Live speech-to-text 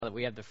that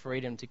we have the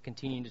freedom to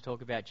continue to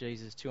talk about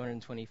Jesus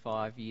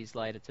 225 years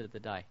later to the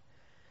day.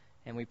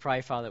 And we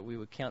pray, Father, that we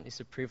would count this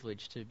a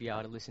privilege to be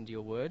able to listen to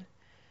your word.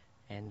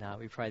 And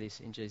we pray this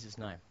in Jesus'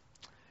 name.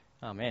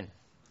 Amen.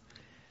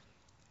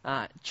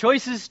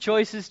 Choices.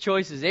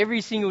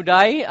 Every single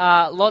day,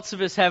 lots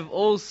of us have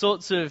all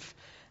sorts of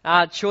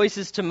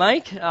choices to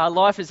make.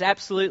 Life is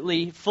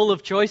absolutely full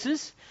of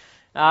choices.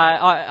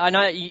 I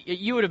know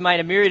you would have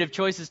made a myriad of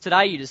choices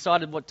today. You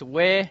decided what to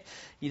wear.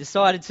 You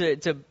decided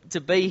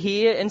to be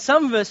here. And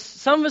some of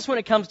us, when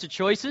it comes to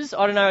choices,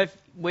 I don't know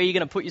where you're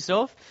going to put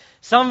yourself.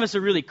 Some of us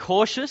are really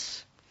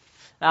cautious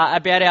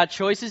about our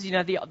choices. You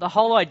know, the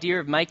whole idea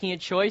of making a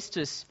choice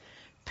just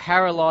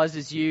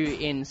paralyzes you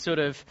in sort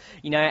of,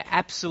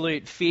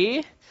 absolute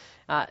fear.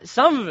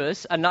 Some of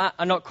us are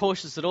not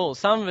cautious at all.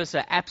 Some of us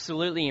are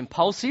absolutely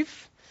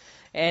impulsive.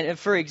 And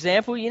for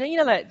example,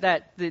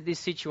 this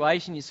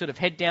situation, you sort of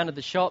head down to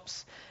the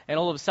shops, and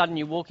all of a sudden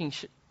you're walking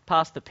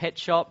past the pet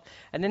shop,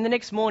 and then the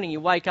next morning you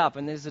wake up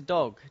and there's a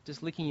dog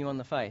just licking you on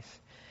the face,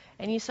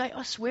 and you say,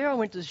 "I swear I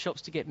went to the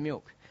shops to get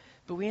milk,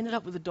 but we ended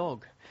up with a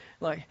dog."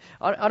 Like,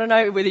 I don't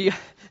know whether you.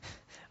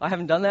 I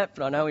haven't done that,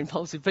 but I know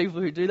impulsive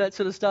people who do that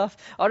sort of stuff.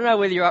 I don't know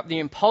whether you're up the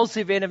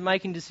impulsive end of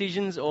making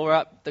decisions or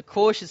up the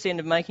cautious end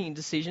of making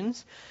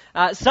decisions.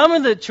 Some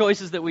of the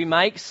choices that we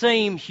make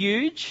seem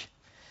huge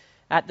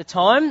at the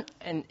time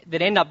and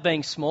that end up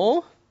being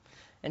small.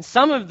 And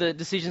some of the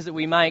decisions that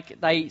we make,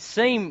 they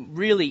seem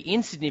really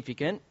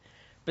insignificant,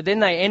 but then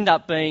they end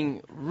up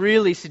being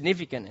really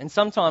significant. And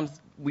sometimes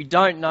we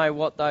don't know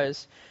what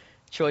those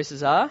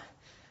choices are.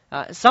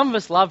 Some of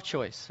us love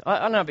choice. I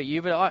don't know about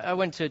you, but I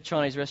went to a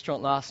Chinese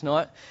restaurant last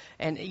night,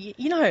 and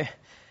you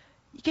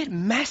get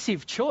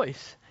massive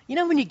choice. You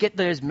know when you get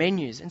those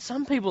menus, and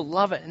some people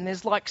love it, and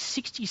there's like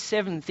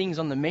 67 things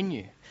on the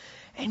menu,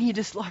 and you're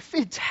just like,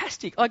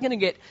 fantastic, I'm going to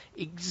get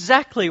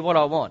exactly what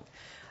I want.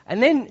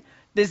 And then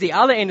there's the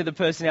other end of the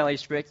personality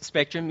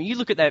spectrum. You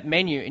look at that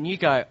menu, and you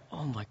go,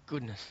 oh my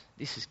goodness,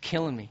 this is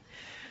killing me.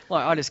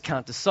 Like, I just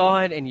can't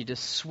decide, and you're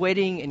just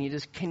sweating,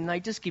 and can they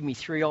just give me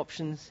 3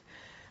 options?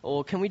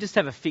 Or can we just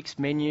have a fixed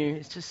menu?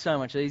 It's just so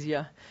much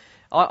easier.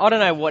 I don't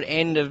know what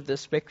end of the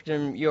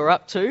spectrum you're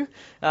up to,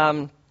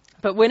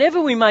 but whenever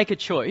we make a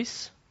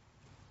choice,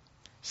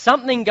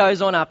 something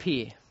goes on up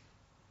here.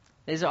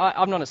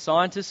 I'm not a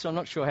scientist, so I'm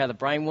not sure how the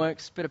brain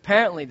works, but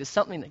apparently there's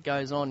something that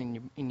goes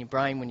on in your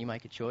brain when you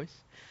make a choice.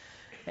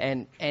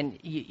 And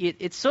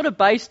it's sort of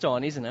based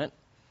on, isn't it?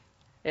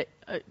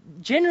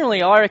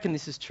 Generally, I reckon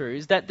this is true,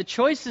 is that the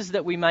choices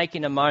that we make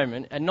in a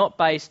moment are not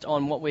based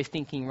on what we're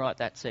thinking right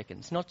that second.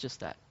 It's not just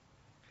that.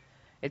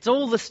 It's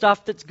all the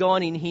stuff that's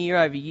gone in here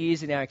over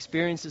years in our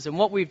experiences and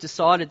what we've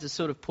decided to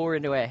sort of pour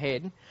into our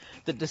head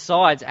that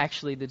decides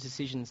actually the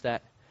decisions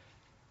that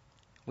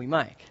we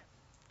make.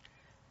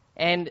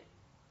 And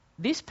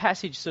this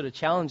passage sort of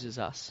challenges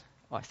us,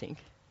 I think,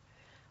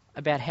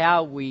 about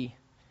how we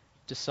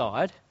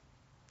decide.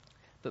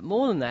 But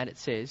more than that, it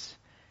says,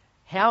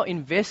 how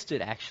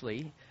invested,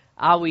 actually,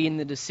 are we in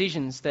the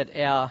decisions that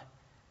our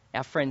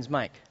friends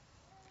make?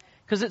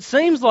 Because it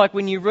seems like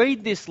when you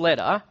read this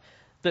letter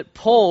that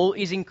Paul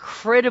is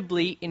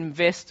incredibly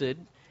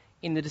invested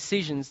in the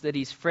decisions that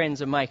his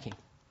friends are making.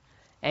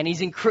 And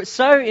he's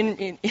invested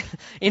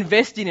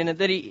in it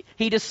that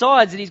he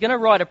decides that he's going to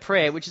write a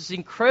prayer, which is an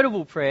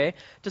incredible prayer,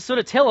 to sort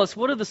of tell us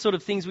what are the sort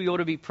of things we ought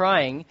to be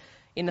praying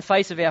in the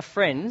face of our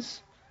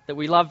friends that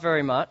we love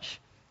very much,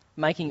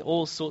 making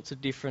all sorts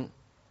of different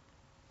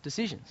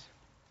decisions.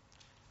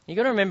 You've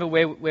got to remember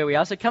where we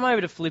are. So come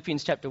over to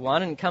Philippians chapter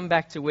 1 and come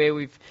back to where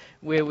we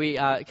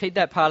keep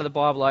that part of the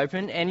Bible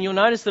open. And you'll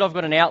notice that I've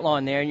got an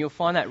outline there, and you'll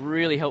find that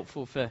really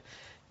helpful for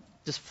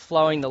just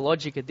flowing the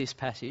logic of this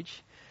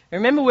passage.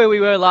 Remember where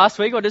we were last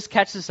week? I'll just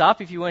catch this up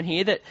if you weren't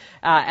here, that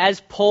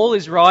as Paul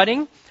is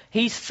writing,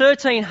 he's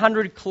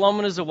 1,300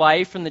 kilometres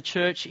away from the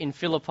church in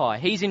Philippi.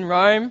 He's in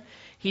Rome.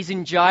 He's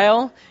in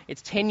jail.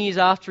 It's 10 years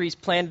after he's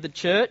planted the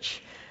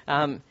church.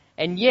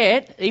 And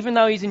yet, even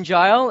though he's in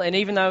jail and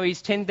even though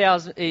he's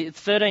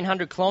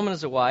 1,300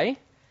 kilometres away,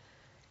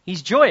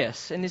 he's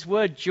joyous. And this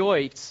word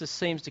joy just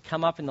seems to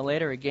come up in the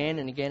letter again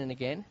and again and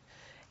again.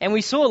 And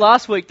we saw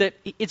last week that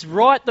it's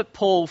right that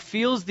Paul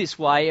feels this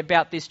way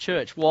about this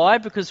church. Why?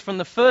 Because from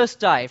the first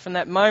day, from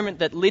that moment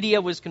that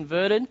Lydia was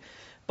converted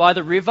by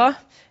the river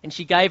and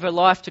she gave her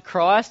life to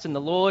Christ and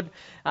the Lord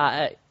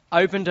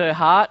opened her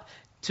heart,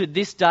 to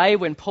this day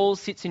when Paul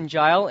sits in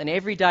jail and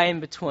every day in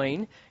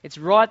between, it's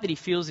right that he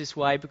feels this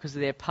way because of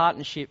their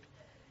partnership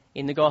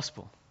in the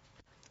gospel.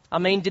 I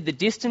mean, did the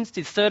distance,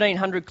 did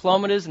 1,300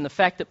 kilometres and the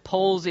fact that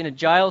Paul's in a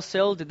jail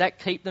cell, did that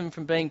keep them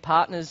from being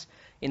partners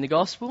in the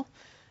gospel?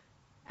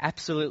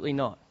 Absolutely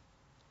not.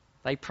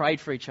 They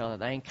prayed for each other.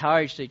 They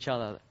encouraged each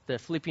other. The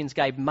Philippians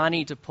gave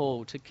money to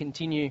Paul to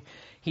continue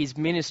his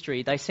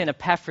ministry. They sent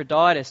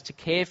Epaphroditus to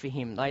care for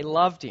him. They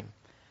loved him.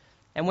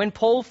 And when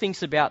Paul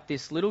thinks about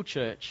this little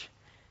church,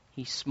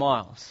 he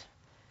smiles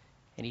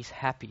and he's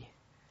happy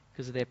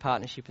because of their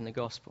partnership in the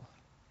gospel.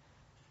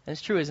 And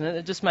it's true, isn't it?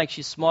 It just makes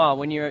you smile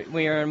when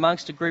you're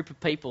amongst a group of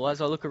people,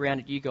 as I look around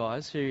at you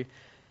guys, who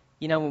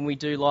You know, when we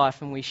do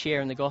life and we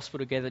share in the gospel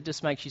together, it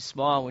just makes you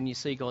smile when you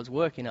see God's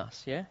work in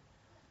us, yeah?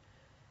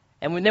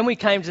 And then we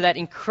came to that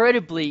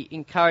incredibly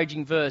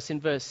encouraging verse in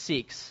verse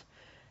 6,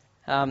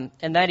 and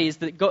that is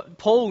that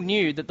Paul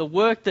knew that the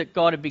work that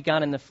God had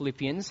begun in the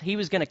Philippians, he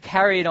was going to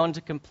carry it on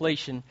to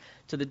completion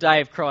to the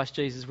day of Christ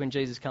Jesus when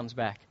Jesus comes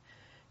back.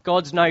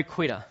 God's no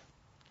quitter.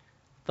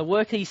 The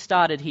work he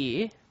started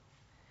here,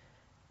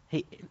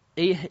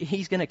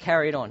 he's going to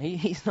carry it on.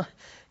 He's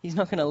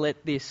not going to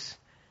let this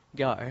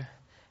go.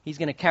 He's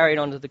going to carry it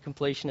on to the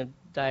completion of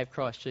the day of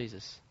Christ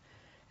Jesus.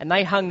 And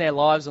they hung their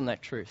lives on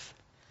that truth.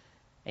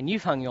 And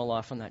you've hung your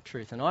life on that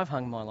truth, and I've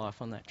hung my life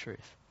on that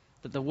truth.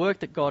 That the work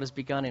that God has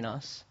begun in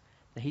us,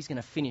 that he's going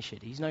to finish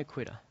it. He's no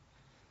quitter.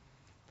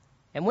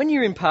 And when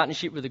you're in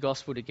partnership with the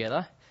gospel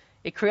together,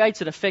 it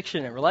creates an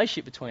affectionate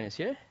relationship between us,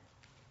 yeah?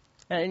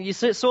 And you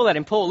saw that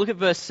in Paul. Look at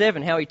verse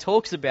 7, how he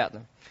talks about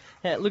them.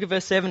 Look at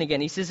verse 7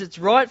 again. He says, it's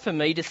right for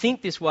me to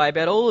think this way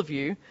about all of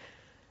you,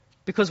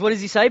 because what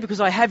does he say?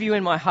 Because I have you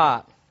in my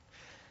heart.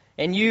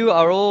 And you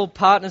are all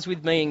partners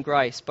with me in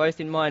grace, both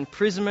in my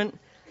imprisonment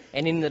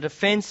and in the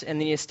defence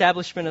and the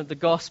establishment of the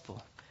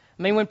gospel.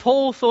 I mean, when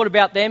Paul thought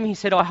about them, he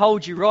said, I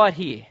hold you right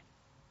here.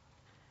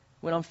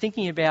 When I'm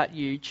thinking about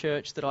you,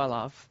 church that I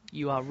love,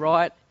 you are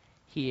right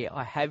here.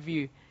 I have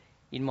you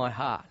in my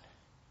heart.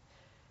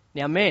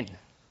 Now, men,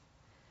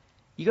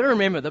 you've got to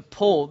remember that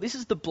Paul, this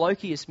is the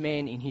blokiest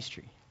man in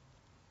history.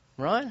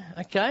 Right?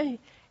 Okay?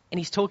 And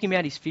he's talking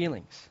about his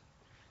feelings.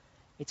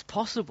 It's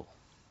possible.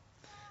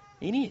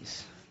 It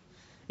is.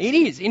 It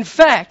is. In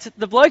fact,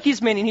 the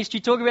blokiest men in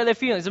history talk about their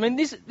feelings. I mean,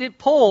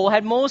 Paul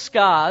had more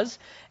scars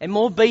and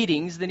more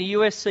beatings than a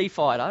UFC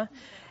fighter,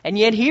 and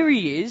yet here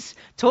he is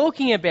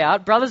talking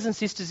about brothers and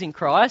sisters in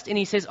Christ, and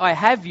he says, I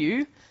have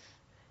you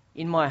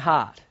in my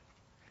heart.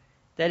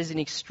 That is an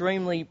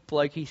extremely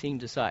blokey thing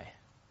to say.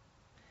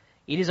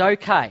 It is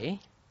okay,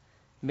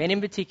 men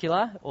in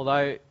particular,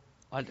 although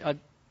I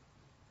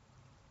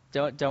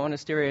don't want to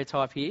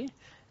stereotype here,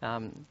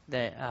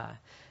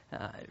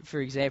 for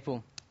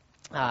example,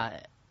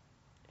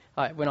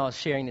 when I was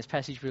sharing this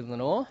passage with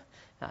Lenore,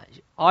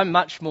 I'm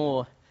much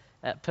more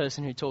a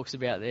person who talks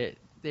about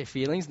their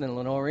feelings than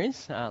Lenore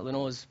is.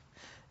 Lenore's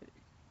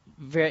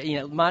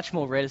much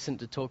more reticent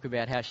to talk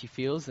about how she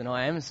feels than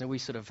I am, so we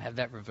sort of have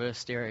that reverse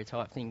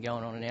stereotype thing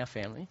going on in our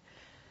family.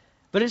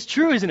 But it's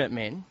true, isn't it,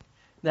 men,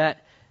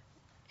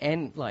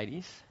 and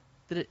ladies,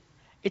 that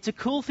it's a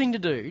cool thing to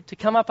do to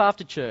come up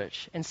after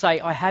church and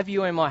say, I have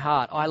you in my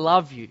heart, I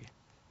love you,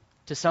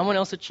 to someone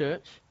else at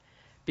church,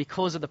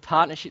 because of the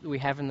partnership that we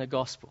have in the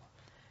gospel.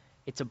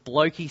 It's a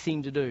blokey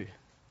thing to do,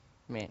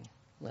 man.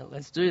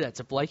 Let's do that.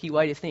 It's a blokey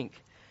way to think.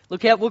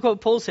 Look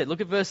what Paul said.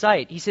 Look at verse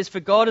 8. He says, for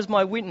God is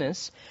my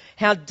witness,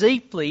 how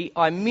deeply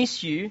I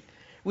miss you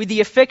with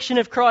the affection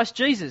of Christ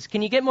Jesus.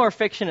 Can you get more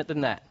affectionate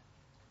than that?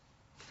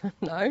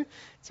 No?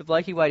 It's a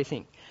blokey way to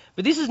think.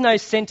 But this is no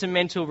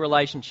sentimental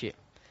relationship.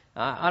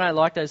 I don't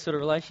like those sort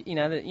of relationships.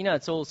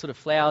 It's all sort of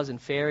flowers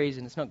and fairies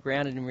and it's not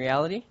grounded in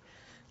reality.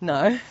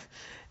 No.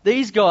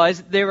 These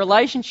guys, their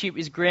relationship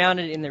is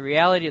grounded in the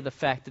reality of the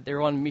fact that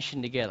they're on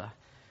mission together.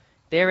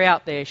 They're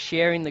out there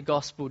sharing the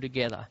gospel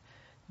together.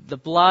 The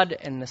blood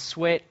and the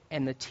sweat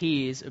and the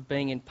tears of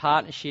being in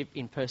partnership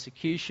in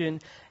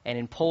persecution and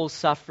in Paul's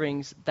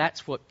sufferings,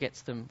 that's what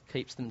keeps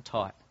them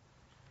tight.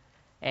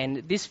 And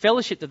this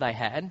fellowship that they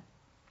had,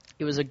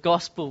 it was a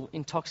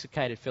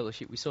gospel-intoxicated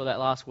fellowship. We saw that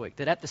last week.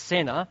 That at the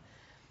centre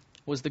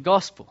was the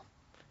gospel.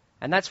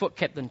 And that's what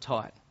kept them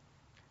tight.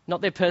 Not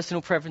their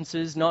personal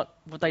preferences, not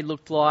what they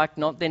looked like,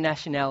 not their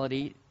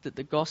nationality, that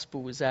the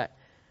gospel was at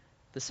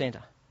the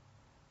centre.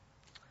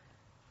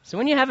 So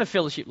when you have a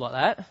fellowship like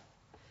that,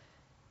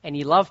 and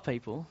you love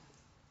people,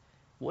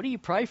 what do you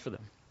pray for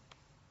them?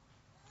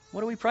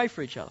 What do we pray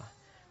for each other?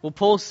 Well,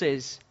 Paul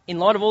says, in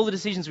light of all the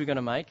decisions we're going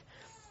to make,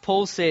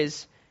 Paul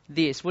says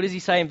this. What does he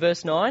say in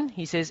verse 9?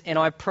 He says, and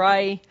I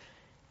pray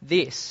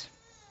this.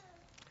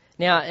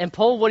 Now, and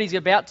Paul, what he's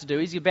about to do,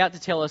 he's about to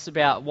tell us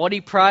about what he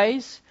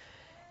prays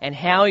and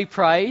how he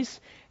prays,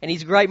 and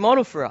he's a great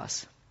model for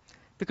us.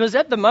 Because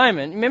at the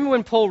moment, remember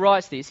when Paul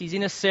writes this, he's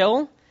in a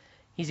cell,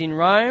 he's in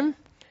Rome,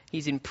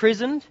 he's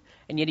imprisoned,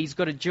 and yet he's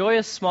got a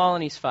joyous smile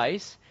on his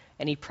face,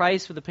 and he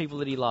prays for the people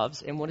that he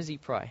loves. And what does he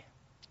pray?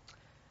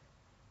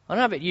 I don't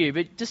know about you,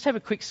 but just have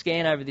a quick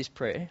scan over this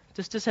prayer.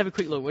 Just have a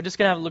quick look. We're just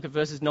going to have a look at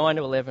verses 9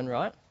 to 11,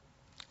 right?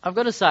 I've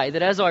got to say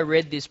that as I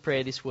read this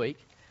prayer this week,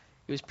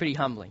 it was pretty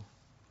humbling.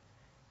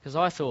 Because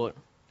I thought,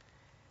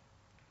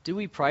 do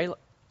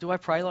I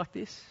pray like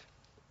this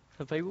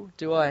for people?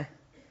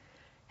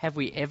 Have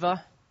we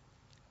ever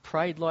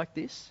prayed like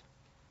this?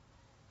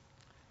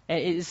 And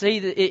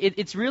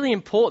it's really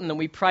important that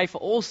we pray for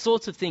all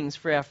sorts of things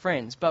for our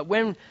friends. But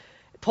when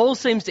Paul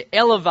seems to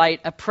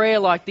elevate a prayer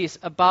like this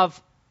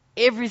above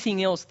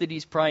everything else that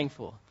he's praying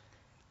for,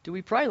 do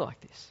we pray like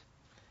this?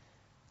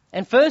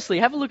 And firstly,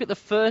 have a look at the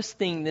first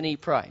thing that he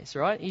prays,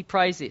 right? He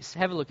prays this.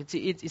 Have a look.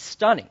 It's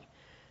stunning.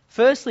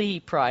 Firstly, he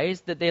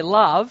prays that their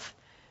love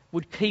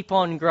would keep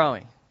on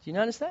growing. Do you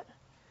notice that?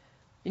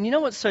 And you know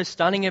what's so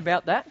stunning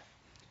about that?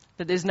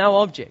 That there's no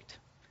object.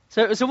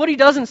 So what he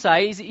doesn't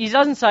say is, he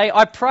doesn't say,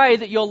 I pray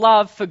that your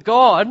love for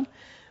God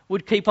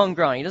would keep on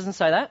growing. He doesn't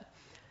say that.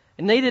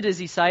 And neither does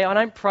he say, I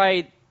don't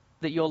pray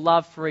that your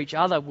love for each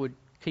other would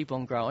keep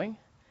on growing.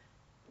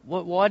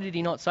 Why did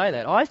he not say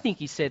that? I think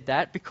he said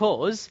that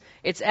because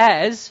it's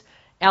as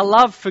our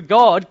love for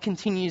God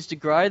continues to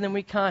grow, then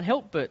we can't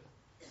help but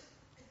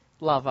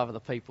love other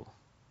people.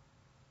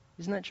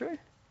 Isn't that true?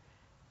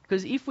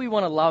 Because if we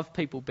want to love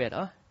people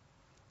better,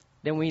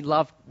 then we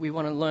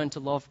want to learn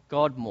to love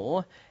God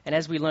more. And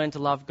as we learn to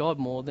love God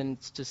more, then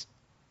it's just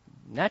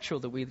natural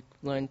that we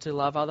learn to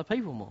love other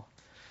people more.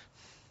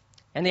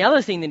 And the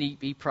other thing that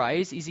he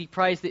prays is he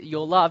prays that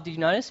your love, did you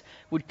notice,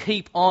 would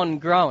keep on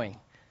growing.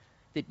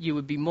 That you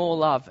would be more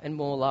love and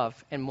more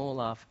love and more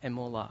love and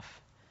more love.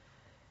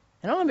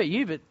 And I don't know about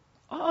you, but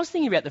I was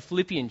thinking about the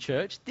Philippian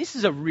church. This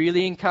is a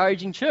really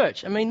encouraging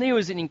church. I mean, there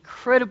was an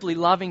incredibly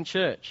loving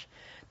church.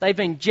 They've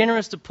been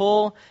generous to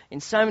Paul in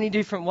so many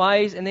different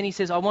ways. And then he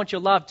says, I want your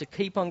love to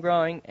keep on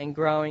growing and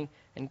growing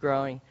and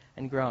growing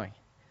and growing.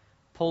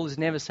 Paul is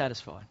never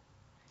satisfied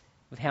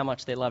with how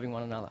much they're loving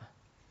one another.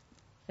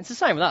 It's the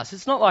same with us.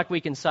 It's not like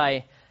we can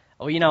say,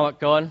 oh, you know what,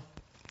 God,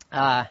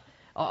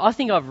 I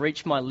think I've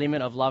reached my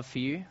limit of love for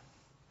you.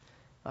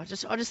 I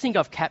just think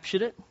I've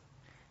captured it.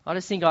 I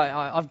just think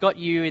I've got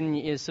you in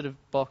your sort of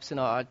box and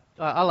I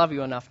love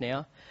you enough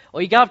now.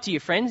 Or you go up to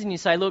your friends and you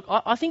say, look,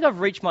 I think I've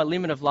reached my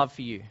limit of love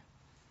for you.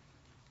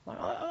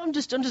 I'm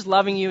just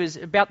loving you is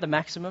about the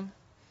maximum,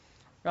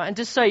 right? And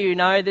just so you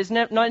know, there's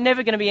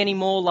never going to be any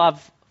more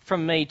love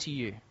from me to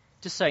you.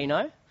 Just so you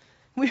know,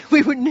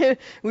 we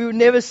would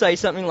never say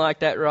something like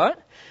that, right?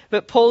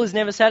 But Paul is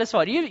never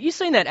satisfied. You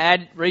seen that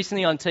ad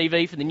recently on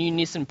TV for the new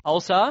Nissan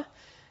Pulsar?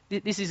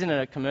 This isn't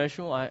a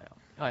commercial. I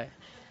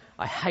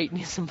hate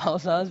Nissan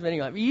Pulsars, but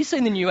anyway, you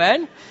seen the new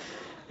ad?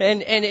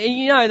 And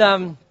you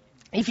know,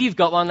 if you've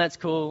got one, that's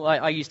cool.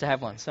 I used to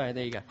have one, so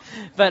there you go.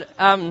 But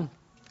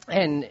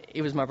and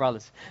it was my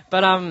brother's.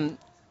 But and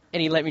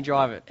he let me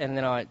drive it, and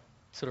then I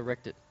sort of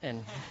wrecked it,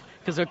 and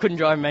because I couldn't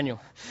drive manual.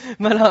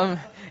 But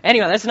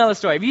anyway, that's another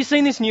story. Have you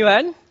seen this new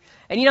ad?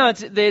 And you know,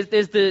 there's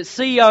the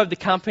CEO of the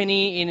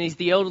company, and he's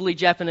the elderly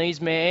Japanese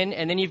man,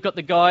 and then you've got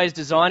the guys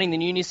designing the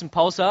new Nissan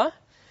Pulsar,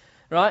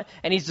 right?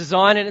 And he's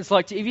designed it. It's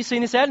like, have you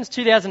seen this ad? It's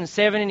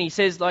 2007, and he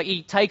says, like,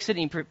 he takes it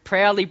and he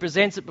proudly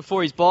presents it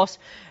before his boss,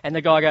 and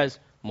the guy goes,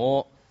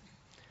 more.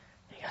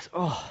 He goes,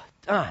 oh.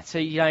 So,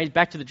 you know, he's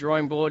back to the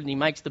drawing board and he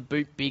makes the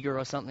boot bigger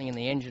or something and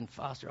the engine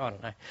faster, I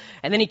don't know.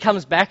 And then he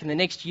comes back and the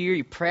next year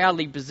he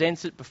proudly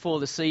presents it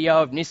before the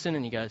CEO of Nissan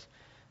and he goes,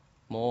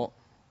 more.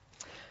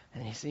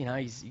 And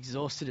he's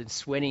exhausted and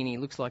sweating and he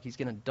looks like he's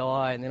going to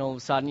die. And then all of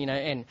a sudden, you know,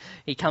 and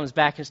he comes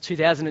back and it's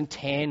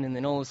 2010 and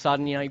then all of a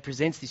sudden, you know, he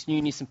presents this new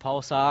Nissan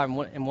Pulsar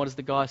and what does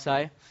the guy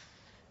say?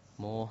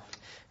 More.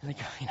 And the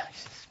guy, you know,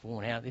 he's just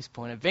worn out at this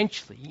point.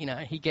 Eventually, you know,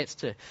 he gets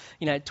to,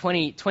 you know,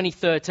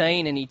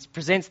 2013 and he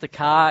presents the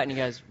car and he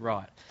goes,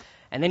 right.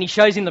 And then he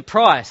shows him the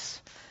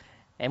price.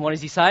 And what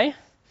does he say?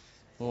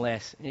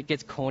 Less. It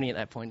gets corny at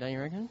that point, don't you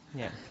reckon?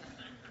 Yeah.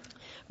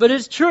 But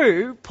it's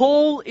true,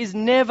 Paul is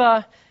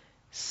never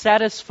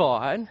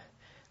satisfied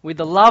with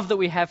the love that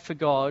we have for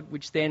God,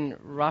 which then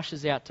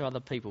rushes out to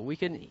other people.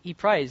 He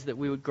prays that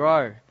we would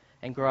grow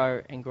and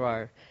grow and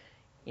grow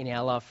in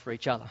our love for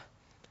each other.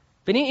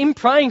 But in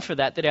praying for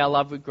that our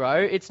love would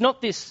grow, it's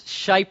not this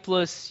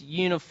shapeless,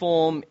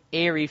 uniform,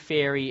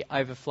 airy-fairy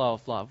overflow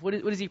of love.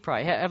 What does he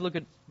pray? Have a look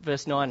at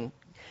verse 9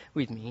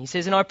 with me. He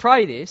says, and I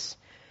pray this,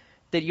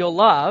 that your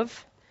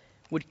love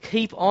would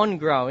keep on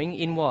growing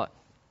in what?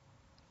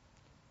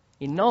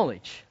 In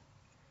knowledge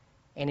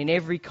and in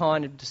every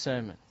kind of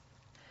discernment.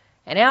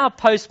 And our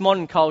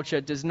postmodern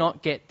culture does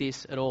not get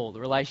this at all,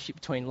 the relationship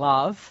between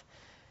love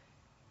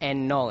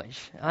and knowledge.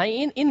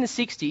 In the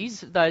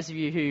 60s, those of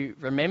you who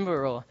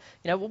remember, or,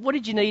 you know, what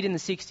did you need in the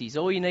 60s?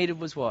 All you needed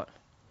was what?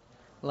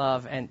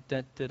 Love and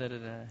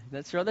da-da-da-da-da.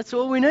 That's right, that's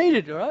all we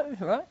needed, right?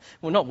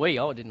 Well, not we,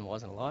 I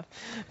wasn't alive.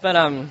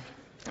 But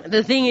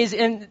the thing is,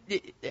 and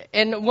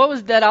what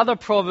was that other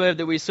proverb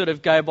that we sort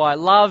of go by?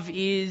 Love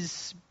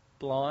is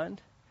blind.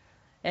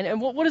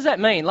 And what does that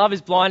mean? Love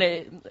is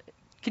blind.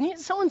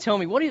 Someone tell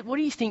me, what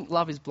do you think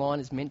love is blind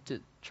is meant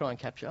to try and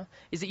capture?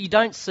 Is that you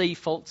don't see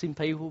faults in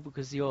people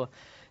because you're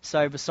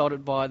so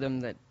besotted by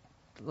them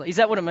is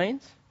that what it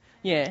means?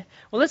 Yeah.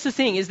 Well, that's the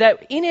thing, is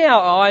that in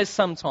our eyes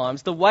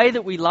sometimes, the way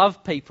that we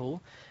love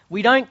people,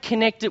 we don't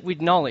connect it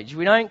with knowledge.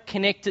 We don't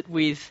connect it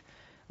with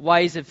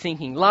ways of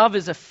thinking. Love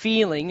is a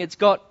feeling. It's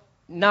got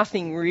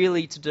nothing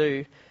really to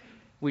do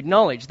with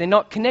knowledge. They're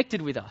not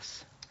connected with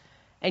us.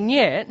 And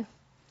yet,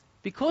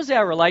 because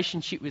our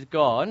relationship with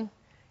God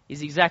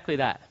is exactly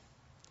that,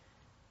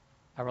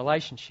 a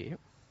relationship,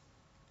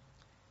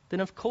 then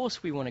of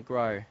course we want to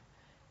grow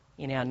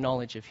in our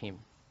knowledge of Him.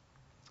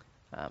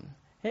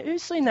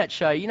 Who's seen that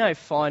show? You know,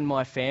 Find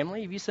My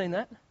Family. Have you seen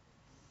that?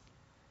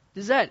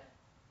 Does that,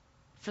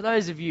 for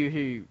those of you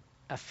who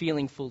are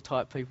feeling full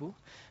type people,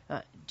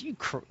 do you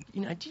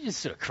just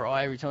sort of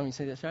cry every time you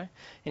see that show?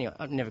 Anyway,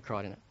 I've never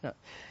cried in it. No.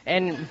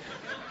 And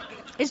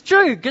it's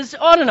true, because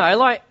I don't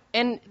know,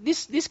 and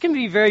this can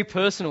be very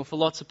personal for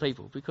lots of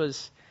people,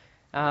 because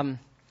The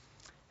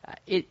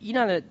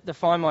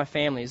Find My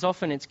Family is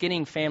often it's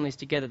getting families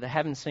together that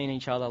haven't seen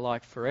each other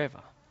like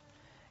forever.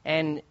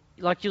 And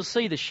like you'll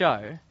see the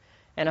show,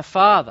 and a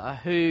father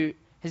who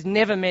has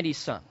never met his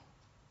son,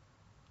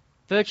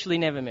 virtually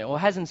never met, or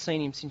hasn't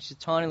seen him since he's a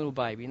tiny little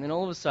baby, and then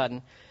all of a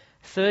sudden,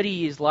 30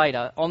 years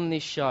later, on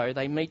this show,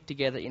 they meet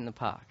together in the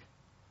park.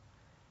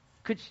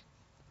 Could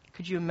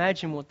you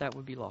imagine what that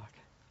would be like?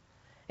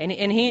 And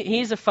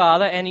here's a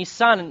father, and his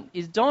son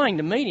is dying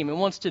to meet him and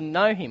wants to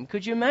know him.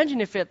 Could you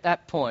imagine if at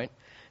that point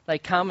they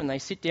come and they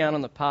sit down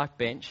on the park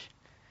bench,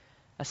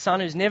 a son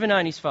who's never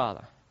known his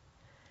father?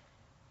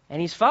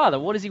 And his father,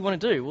 what does he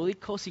want to do? Well, of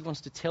course he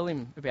wants to tell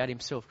him about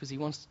himself because he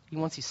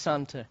wants his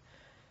son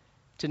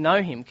to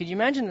know him. Could you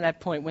imagine at that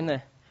point when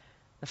the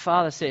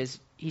father says,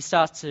 he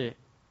starts to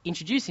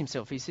introduce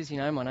himself. He says,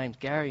 my name's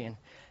Gary, and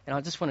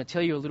I just want to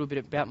tell you a little bit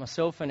about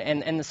myself.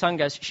 And the son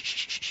goes, shh,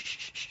 shh, shh,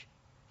 shh, shh.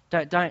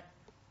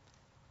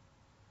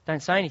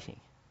 Don't say anything.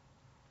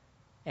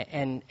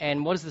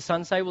 And what does the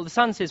son say? Well, the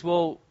son says,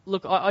 well,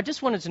 look, I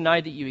just wanted to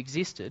know that you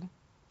existed,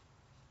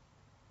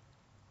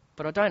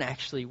 but I don't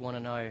actually want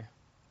to know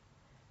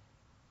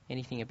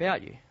anything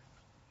about you.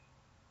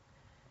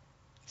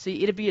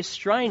 See, it'd be a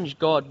strange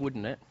God,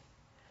 wouldn't it,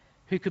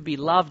 who could be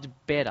loved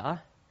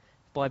better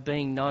by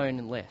being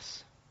known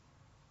less.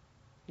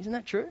 Isn't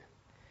that true?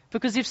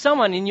 Because if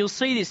someone, and you'll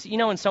see this,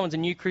 when someone's a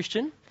new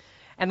Christian,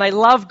 and they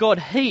love God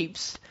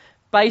heaps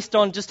based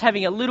on just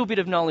having a little bit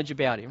of knowledge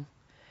about him,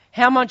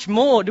 how much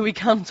more do we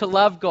come to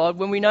love God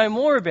when we know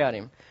more about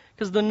him?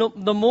 Because the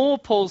more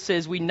Paul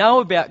says we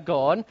know about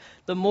God,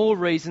 the more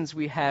reasons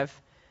we have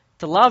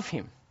to love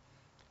him.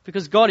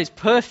 Because God is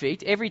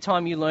perfect, every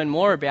time you learn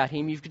more about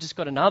him, you've just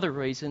got another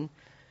reason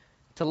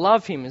to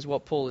love him, is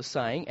what Paul is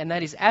saying. And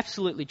that is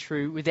absolutely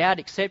true without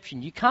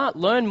exception. You can't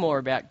learn more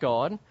about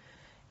God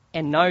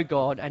and know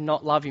God and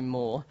not love him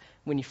more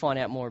when you find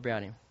out more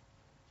about him.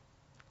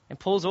 And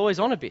Paul's always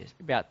on a bit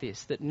about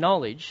this, that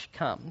knowledge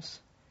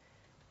comes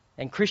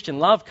and Christian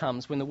love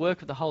comes when the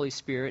work of the Holy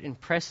Spirit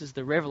impresses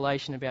the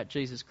revelation about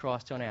Jesus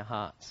Christ on our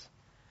hearts.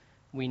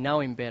 We know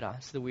him better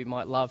so that we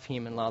might love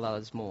him and love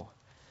others more.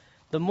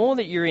 The more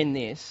that you're in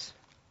this,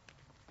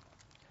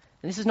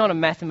 and this is not a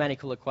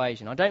mathematical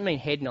equation. I don't mean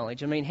head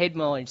knowledge. I mean head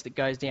knowledge that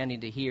goes down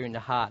into here, into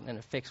heart, and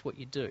affects what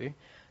you do.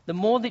 The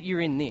more that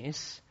you're in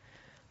this,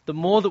 the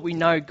more that we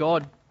know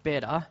God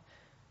better,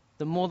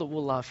 the more that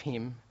we'll love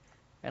him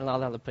and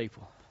love other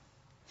people.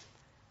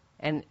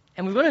 And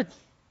we've got to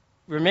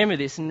remember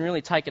this and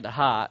really take it to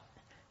heart.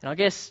 And I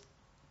guess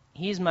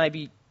here's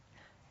maybe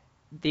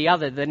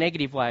the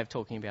negative way of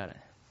talking about it.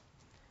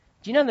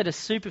 Do you know that a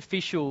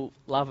superficial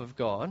love of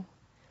God,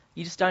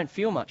 you just don't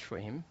feel much for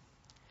him,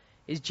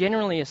 is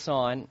generally a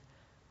sign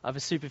of a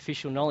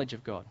superficial knowledge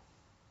of God?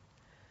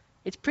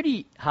 It's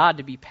pretty hard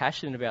to be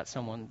passionate about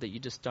someone that you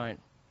just don't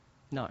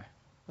know.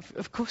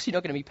 Of course you're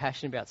not going to be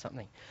passionate about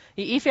something.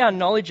 If our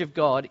knowledge of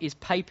God is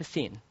paper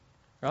thin,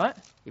 right?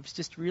 If it's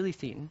just really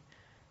thin,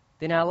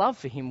 then our love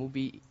for him will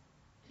be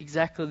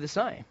exactly the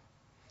same.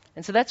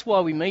 And so that's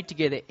why we meet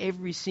together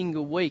every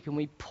single week and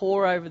we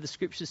pore over the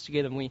scriptures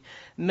together and we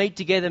meet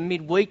together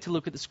midweek to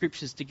look at the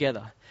scriptures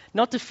together.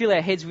 Not to fill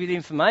our heads with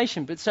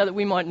information, but so that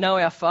we might know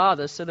our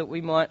Father, so that we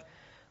might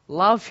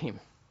love him.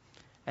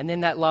 And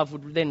then that love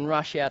would then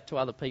rush out to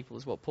other people,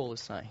 is what Paul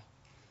is saying.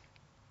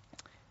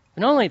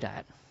 But not only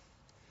that,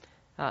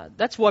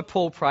 that's why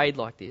Paul prayed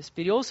like this,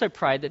 but he also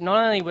prayed that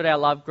not only would our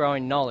love grow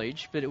in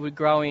knowledge, but it would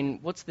grow in,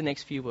 what's the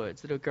next few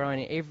words? That it would grow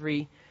in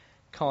every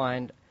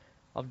kind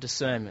of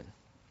discernment.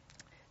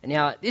 And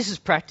now, this is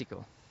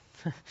practical.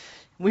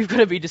 We've got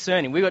to be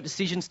discerning. We've got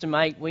decisions to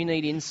make. We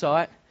need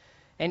insight.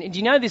 And do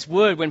you know this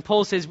word, when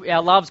Paul says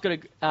our love's got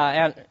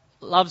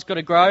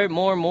to grow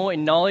more and more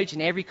in knowledge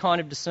and every kind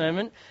of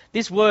discernment,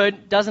 this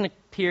word doesn't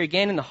appear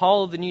again in the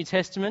whole of the New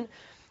Testament.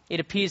 It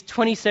appears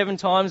 27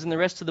 times in the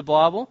rest of the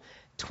Bible,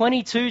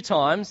 22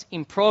 times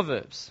in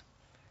Proverbs.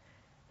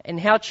 And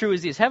how true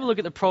is this? Have a look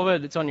at the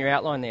proverb that's on your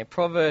outline there.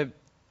 Proverbs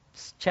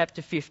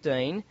chapter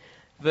 15,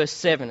 verse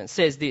 7. It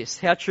says this.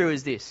 How true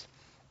is this?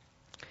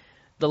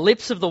 The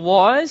lips of the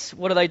wise,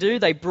 what do?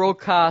 They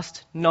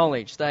broadcast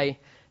knowledge. They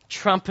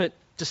trumpet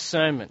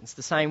discernment. It's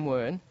the same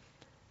word.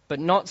 But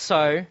not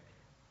so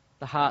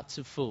the hearts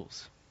of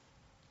fools.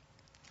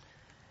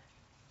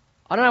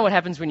 I don't know what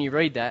happens when you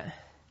read that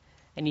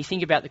and you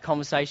think about the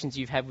conversations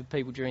you've had with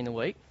people during the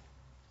week.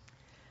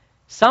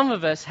 Some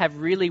of us have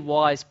really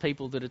wise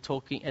people that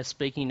are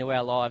speaking to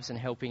our lives and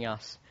helping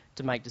us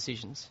to make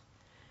decisions.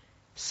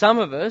 Some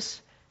of us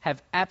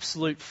have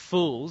absolute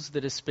fools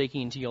that are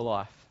speaking into your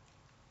life.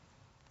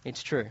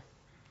 It's true.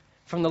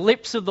 From the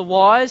lips of the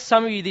wise,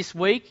 some of you this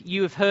week,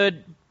 you have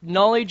heard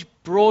knowledge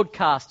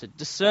broadcasted,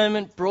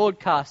 discernment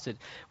broadcasted.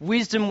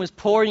 Wisdom was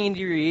pouring into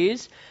your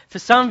ears. For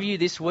some of you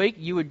this week,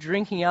 you were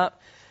drinking up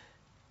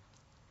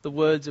the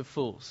words of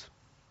fools.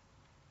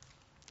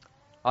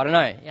 I don't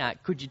know.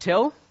 Could you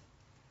tell?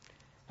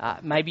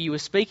 Maybe you were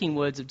speaking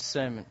words of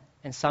discernment,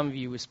 and some of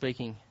you were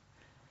speaking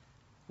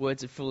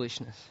words of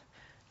foolishness.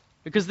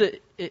 Because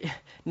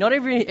not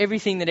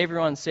everything that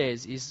everyone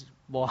says is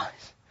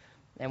wise.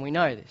 And we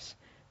know this.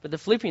 But the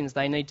Philippians,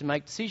 they need to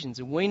make decisions,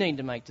 and we need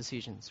to make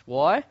decisions.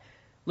 Why?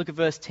 Look at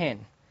verse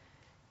 10.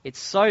 It's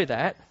so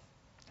that,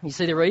 you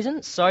see the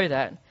reason? So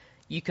that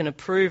you can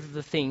approve of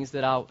the things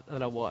that are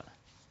what?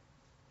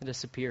 That are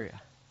superior.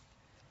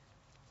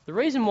 The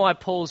reason why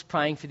Paul's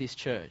praying for this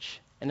church,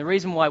 and the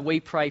reason why we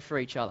pray for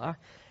each other,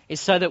 is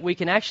so that we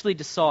can actually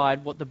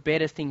decide what the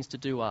better things to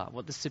do are,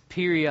 what the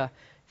superior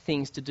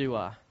things to do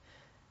are,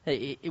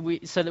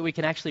 so that we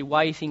can actually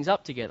weigh things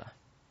up together.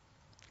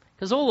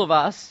 Because all of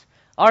us,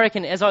 I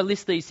reckon, as I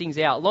list these things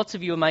out, lots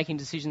of you are making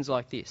decisions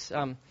like this.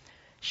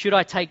 Should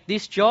I take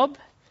this job?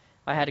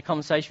 I had a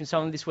conversation with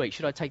someone this week.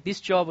 Should I take this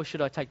job or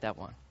should I take that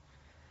one?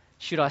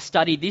 Should I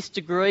study this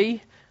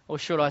degree or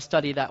should I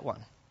study that one?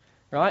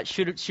 Right?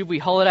 Should we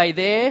holiday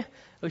there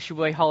or should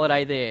we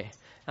holiday there?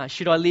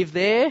 Should I live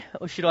there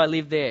or should I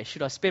live there?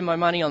 Should I spend my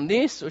money on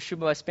this or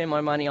should I spend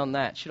my money on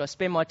that? Should I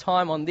spend my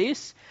time on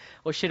this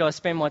or should I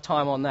spend my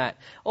time on that?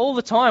 All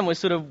the time we're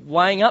sort of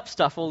weighing up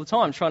stuff all the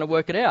time, trying to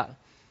work it out.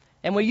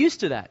 And we're used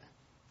to that,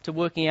 to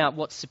working out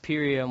what's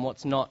superior and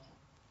what's not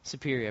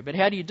superior. But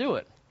how do you do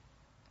it?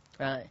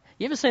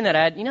 You ever seen that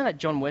ad? You know that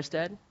John West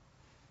ad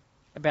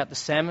about the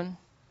salmon?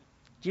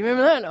 Do you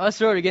remember that? I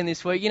saw it again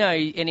this week. You know,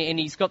 and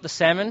he's got the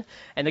salmon,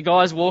 and the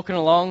guy's walking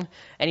along,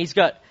 and he's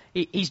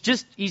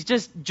just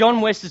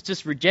John West has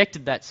just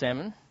rejected that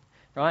salmon,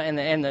 right?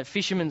 And the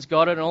fisherman's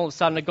got it, and all of a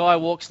sudden a guy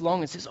walks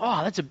along and says,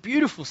 "Oh, that's a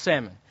beautiful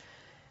salmon."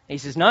 And he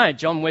says, "No,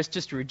 John West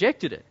just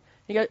rejected it."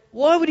 He goes,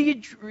 "Why would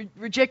he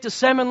reject a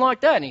salmon like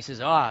that?" And he says,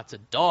 "It's a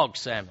dog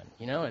salmon.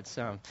 You know, it's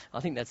I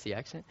think that's the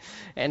accent,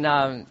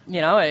 and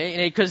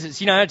because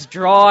it's it's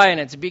dry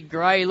and it's a bit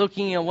grey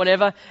looking or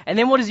whatever." And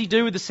then what does he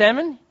do with the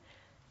salmon?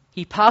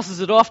 He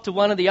passes it off to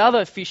one of the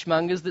other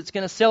fishmongers that's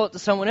going to sell it to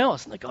someone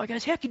else. And the guy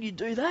goes, "How can you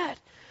do that?"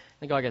 And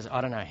the guy goes, "I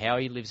don't know how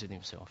he lives with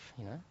himself,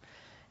 you know."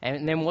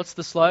 And then what's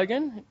the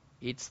slogan?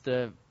 It's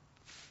the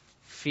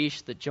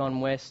fish that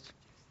John West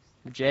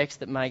rejects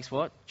that makes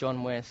what?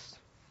 John West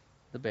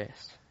the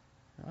best.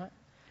 Right?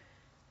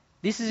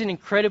 This is an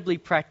incredibly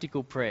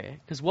practical prayer,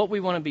 because what we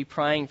want to be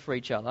praying for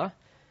each other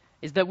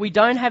is that we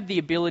don't have the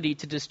ability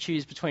to just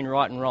choose between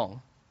right and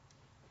wrong,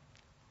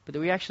 but that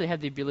we actually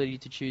have the ability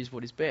to choose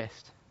what is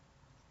best.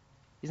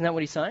 Isn't that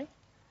what he's saying?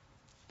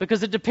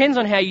 Because it depends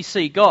on how you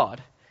see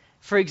God.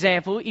 For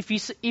example,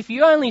 if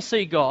you only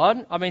see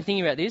God, I've been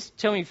thinking about this,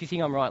 tell me if you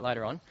think I'm right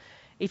later on.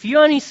 If you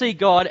only see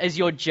God as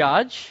your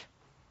judge,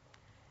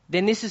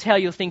 then this is how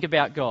you'll think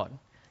about God.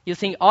 You'll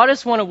think, I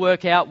just want to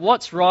work out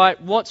what's right,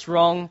 what's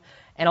wrong,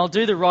 and I'll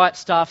do the right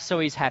stuff so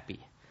he's happy,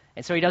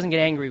 and so he doesn't get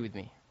angry with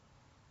me.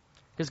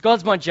 Because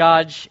God's my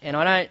judge, and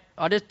I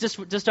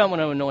just don't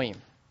want to annoy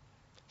him.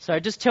 So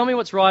just tell me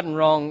what's right and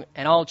wrong,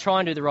 and I'll try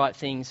and do the right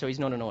thing so he's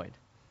not annoyed.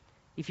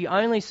 If you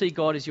only see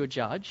God as your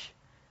judge,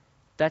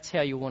 that's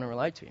how you'll want to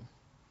relate to him.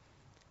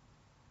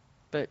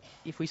 But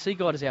if we see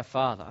God as our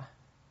Father,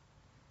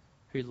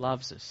 who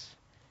loves us,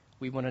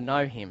 we want to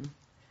know him,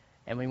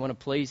 and we want to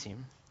please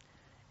him,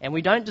 and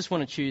we don't just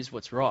want to choose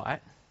what's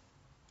right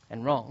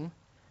and wrong,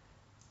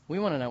 we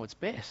want to know what's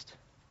best,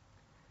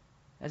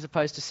 as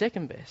opposed to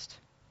second best.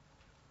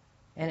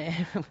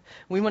 And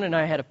we want to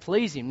know how to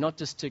please him, not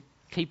just to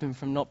keep him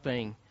from not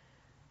being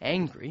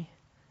angry.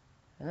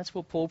 And that's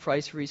what Paul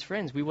prays for his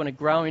friends. We want to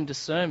grow in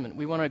discernment.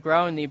 We want to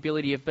grow in the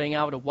ability of being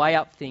able to weigh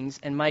up things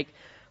and make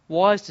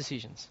wise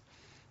decisions.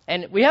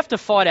 And we have to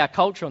fight our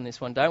culture on this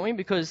one, don't we?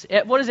 Because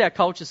what does our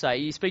culture say?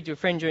 You speak to a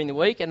friend during the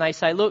week and they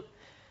say, look,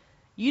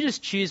 you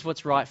just choose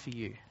what's right for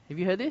you. Have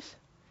you heard this?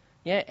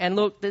 Yeah, and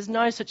look, there's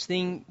no such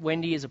thing,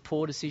 Wendy, as a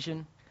poor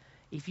decision.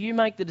 If you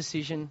make the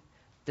decision,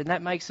 then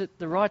that makes it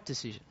the right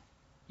decision.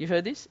 You've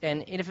heard this?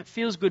 And if it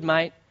feels good,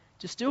 mate,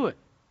 just do it.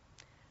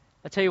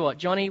 I tell you what,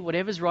 Johnny,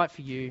 whatever's right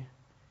for you,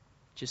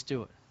 just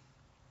do it.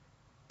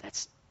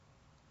 That's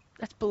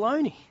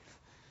baloney.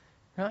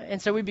 Right?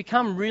 And so we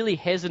become really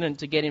hesitant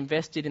to get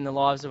invested in the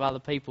lives of other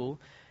people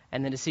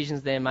and the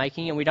decisions they're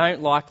making, and we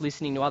don't like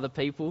listening to other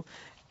people.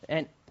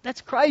 And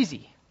that's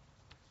crazy,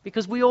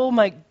 because we all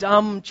make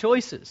dumb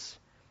choices.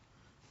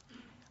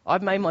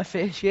 I've made my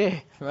fair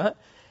share, right?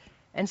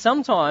 And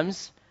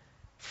sometimes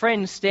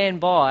friends stand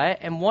by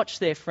and watch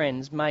their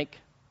friends make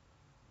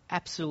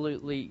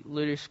absolutely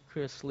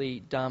ludicrously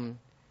dumb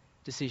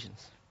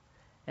decisions.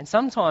 And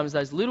sometimes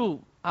those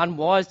little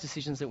unwise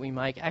decisions that we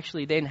make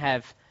actually then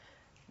have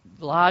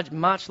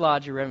much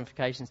larger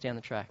ramifications down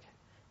the track.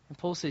 And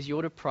Paul says you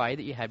ought to pray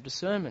that you have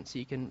discernment so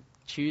you can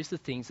choose the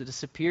things that are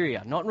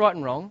superior, not right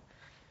and wrong,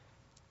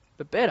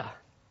 but better.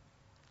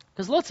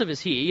 Because lots of us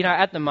here,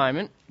 at the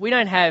moment, we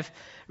don't have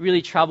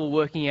really trouble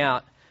working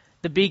out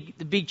the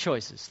big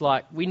choices.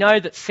 Like, we know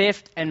that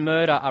theft and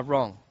murder are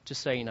wrong,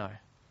 just so you know.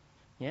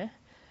 Yeah?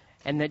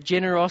 And that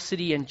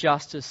generosity and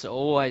justice are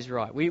always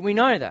right. We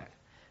know that.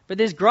 But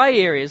there's grey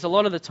areas a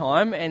lot of the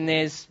time, and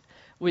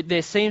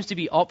there seems to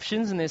be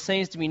options, and there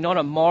seems to be not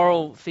a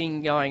moral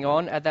thing going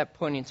on at that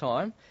point in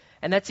time.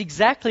 And that's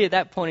exactly at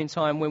that point in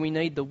time when we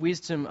need the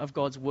wisdom of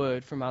God's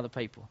word from other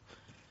people.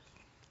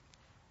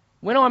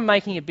 When I'm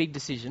making a big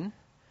decision,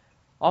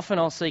 often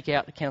I'll seek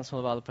out the counsel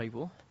of other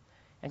people.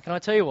 And can I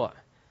tell you what?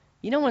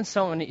 You know when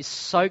someone is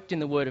soaked in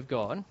the Word of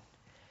God,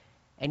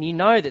 and you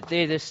know that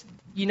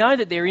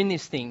they're in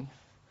this thing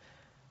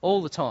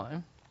all the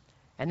time,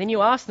 and then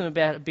you ask them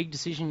about a big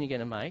decision you're going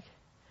to make,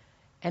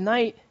 and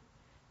they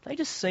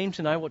just seem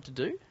to know what to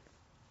do?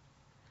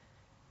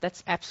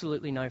 That's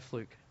absolutely no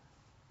fluke.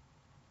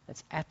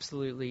 That's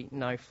absolutely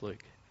no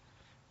fluke.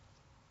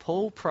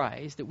 Paul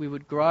prays that we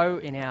would grow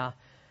in our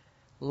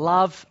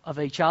love of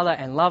each other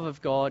and love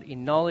of God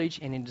in knowledge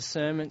and in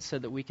discernment so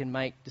that we can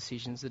make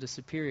decisions that are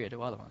superior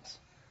to other ones.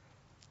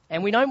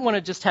 And we don't want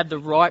to just have the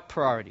right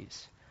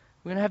priorities.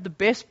 We want to have the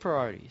best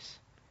priorities,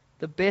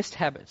 the best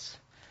habits.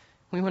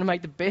 We want to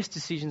make the best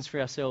decisions for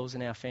ourselves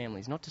and our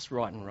families, not just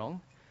right and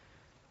wrong.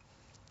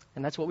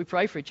 And that's what we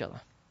pray for each other.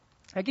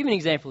 I'll give you an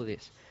example of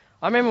this.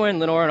 I remember when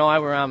Lenore and I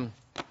were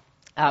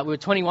we were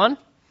 21,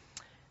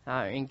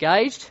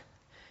 engaged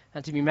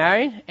to be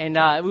married, and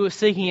we were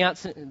seeking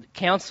out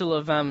counsel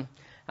of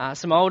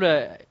some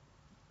older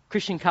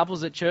Christian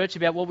couples at church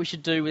about what we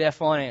should do with our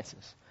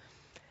finances.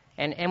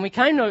 And we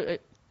came to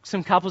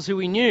some couples who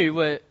we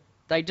knew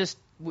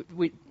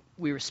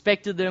we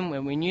respected them,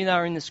 and we knew they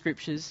were in the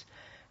scriptures,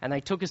 and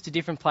they took us to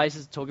different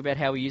places to talk about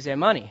how we use our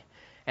money.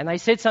 And they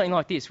said something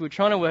like this: we were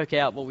trying to work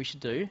out what we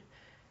should do,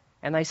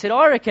 and they said,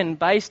 I reckon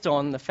based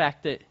on the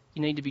fact that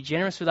you need to be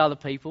generous with other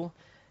people,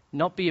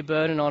 not be a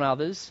burden on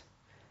others,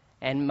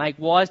 and make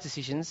wise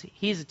decisions,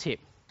 here's a tip.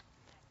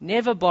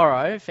 Never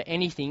borrow for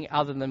anything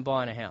other than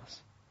buying a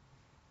house.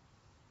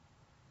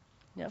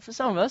 Now, for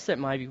some of us, that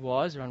may be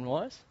wise or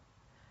unwise.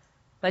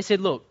 They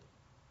said, look,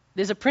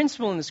 there's a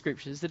principle in the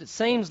scriptures that it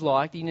seems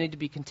like you need to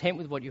be content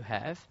with what you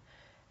have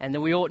and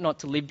that we ought not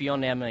to live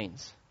beyond our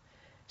means.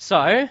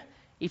 So,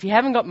 if you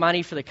haven't got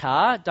money for the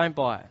car, don't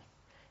buy it.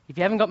 If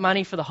you haven't got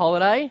money for the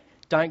holiday,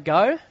 don't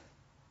go.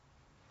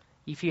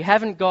 If you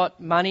haven't got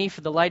money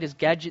for the latest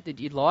gadget that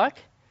you'd like,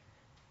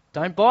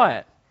 don't buy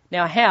it.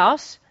 Now, a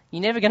house,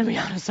 you're never going to be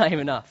able to save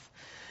enough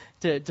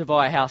to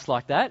buy a house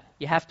like that.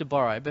 You have to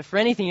borrow. But for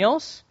anything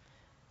else,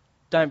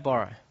 don't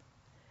borrow.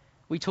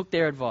 We took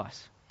their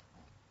advice.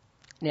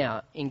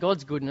 Now, in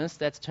God's goodness,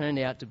 that's turned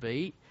out to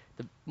be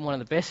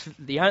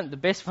the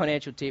best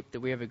financial tip that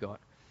we ever got.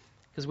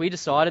 Because we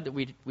decided that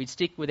we'd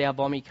stick with our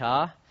bomby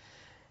car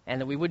and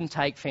that we wouldn't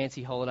take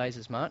fancy holidays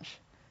as much,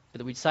 but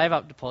that we'd save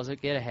up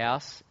deposit, get a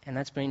house, and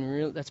that's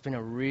been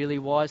a really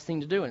wise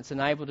thing to do. And it's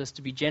enabled us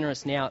to be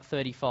generous now at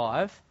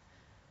 35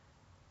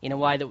 in a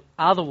way that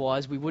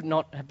otherwise we would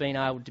not have been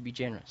able to be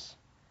generous.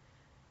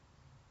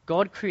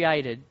 God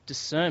created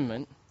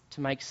discernment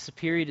to make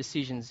superior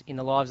decisions in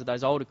the lives of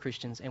those older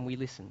Christians, and we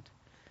listened.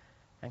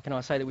 And can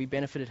I say that we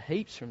benefited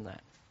heaps from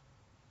that?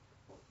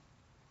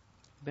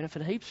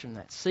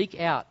 Seek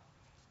out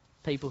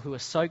people who are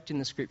soaked in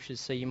the scriptures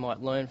so you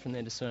might learn from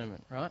their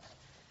discernment, right?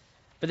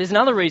 But there's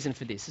another reason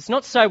for this. It's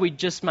not so we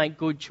just make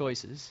good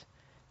choices.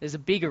 There's a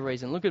bigger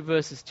reason. Look at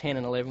verses 10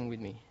 and 11 with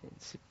me.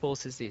 Paul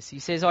says this. He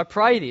says, I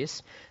pray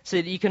this so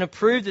that you can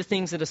approve the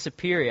things that are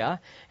superior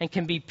and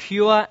can be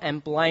pure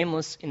and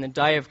blameless in the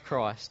day of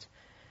Christ,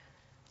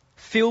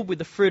 filled with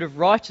the fruit of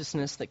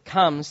righteousness that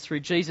comes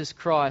through Jesus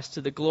Christ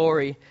to the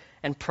glory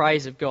and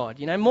praise of God.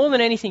 You know, more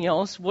than anything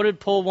else, what did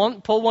Paul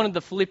want? Paul wanted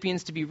the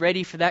Philippians to be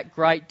ready for that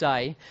great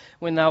day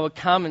when they would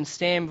come and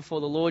stand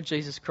before the Lord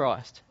Jesus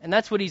Christ. And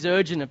that's what he's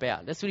urgent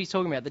about. That's what he's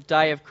talking about, the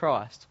day of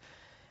Christ.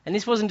 And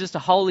this wasn't just a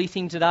holy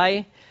thing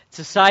today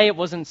to say. It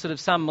wasn't sort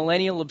of some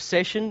millennial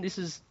obsession. This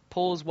is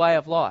Paul's way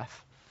of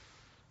life.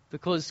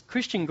 Because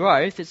Christian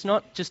growth, it's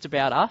not just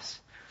about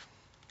us.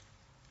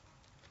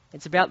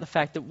 It's about the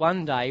fact that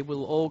one day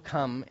we'll all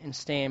come and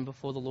stand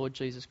before the Lord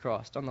Jesus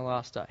Christ on the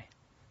last day.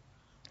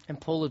 And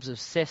Paul is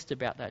obsessed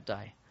about that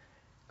day.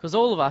 Because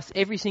all of us,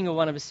 every single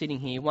one of us sitting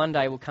here, one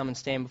day will come and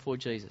stand before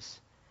Jesus.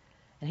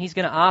 And he's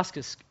going to ask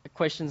us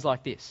questions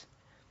like this.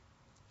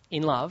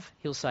 In love,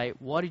 he'll say,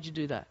 why did you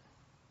do that?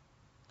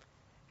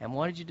 And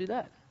why did you do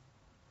that?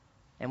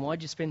 And why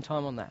did you spend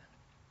time on that?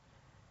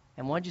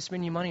 And why did you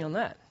spend your money on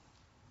that?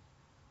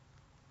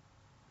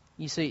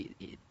 You see,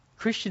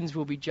 Christians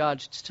will be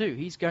judged too.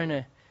 He's going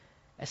to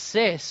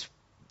assess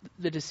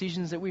the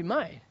decisions that we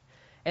made.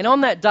 And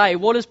on that day,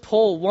 what does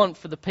Paul want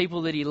for the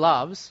people that he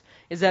loves?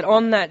 Is that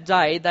on that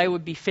day, they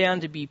would be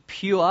found to be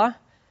pure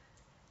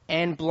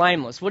and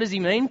blameless. What does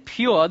he mean?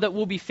 Pure, that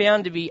will be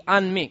found to be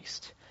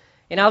unmixed.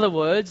 In other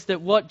words,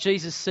 that what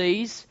Jesus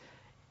sees,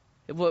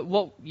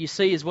 what you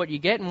see is what you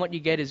get, and what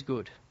you get is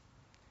good.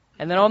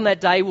 And then on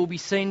that day, we'll be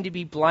seen to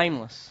be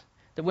blameless.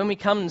 That when we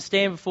come and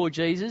stand before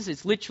Jesus,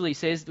 it literally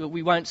says that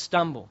we won't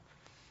stumble.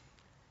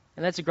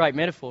 And that's a great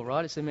metaphor,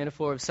 right? It's a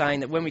metaphor of saying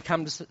that when we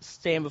come to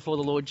stand before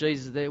the Lord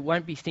Jesus, there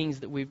won't be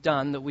things that we've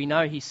done that we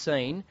know he's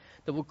seen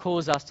that will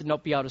cause us to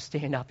not be able to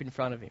stand up in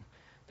front of him.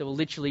 That will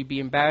literally be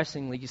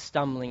embarrassingly just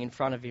stumbling in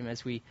front of him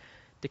as we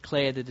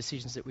declare the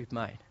decisions that we've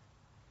made.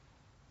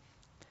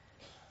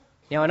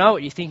 Now, I know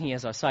what you're thinking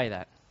as I say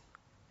that.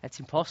 That's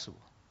impossible.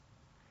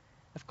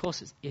 Of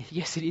course,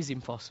 yes, it is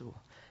impossible.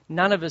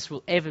 None of us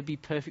will ever be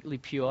perfectly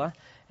pure,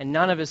 and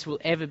none of us will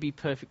ever be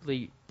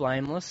perfectly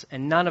blameless,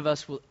 and none of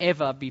us will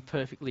ever be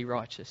perfectly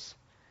righteous.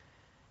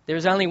 There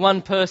is only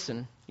one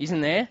person, isn't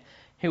there,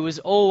 who was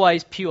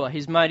always pure.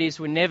 His motives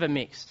were never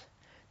mixed.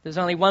 There's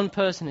only one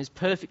person who's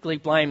perfectly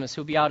blameless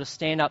who'll be able to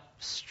stand up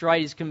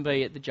straight as can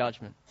be at the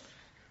judgment.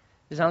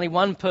 There's only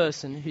one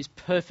person who's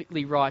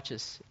perfectly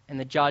righteous, and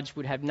the judge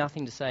would have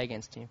nothing to say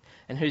against him.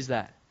 And who's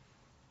that?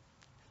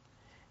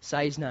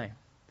 Say his name.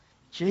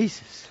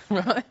 Jesus,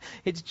 right?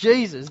 It's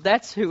Jesus.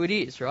 That's who it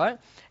is, right?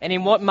 And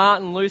in what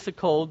Martin Luther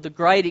called the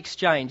great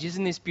exchange,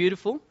 isn't this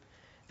beautiful?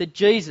 That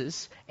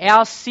Jesus,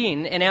 our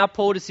sin and our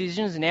poor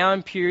decisions and our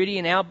impurity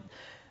and our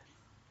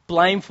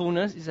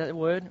blamefulness, is that a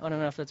word? I don't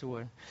know if that's a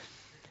word,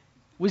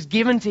 was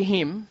given to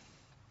him,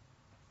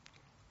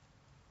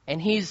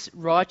 and his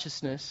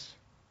righteousness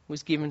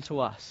was given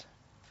to us.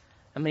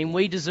 I mean,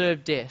 we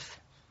deserved death,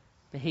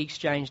 but he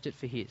exchanged it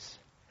for his.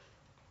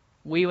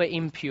 We were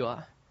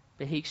impure,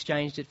 but he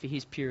exchanged it for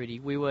his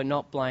purity. We were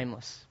not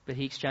blameless, but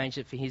he exchanged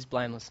it for his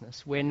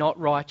blamelessness. We're not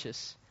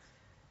righteous,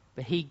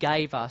 but he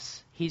gave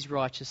us his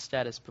righteous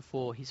status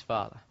before his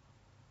Father.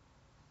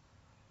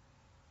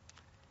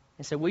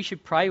 And so we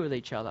should pray with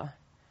each other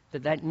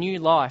that that new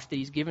life that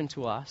he's given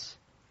to us,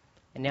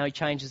 and now he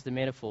changes the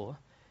metaphor,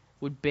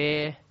 would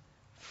bear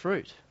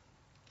fruit,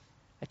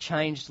 a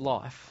changed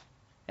life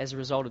as a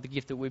result of the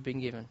gift that we've been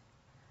given.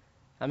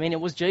 I mean,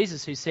 it was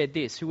Jesus who said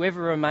this, whoever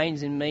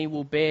remains in me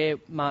will bear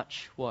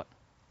much, what?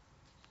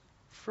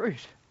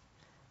 Fruit.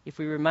 If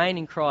we remain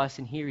in Christ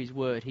and hear his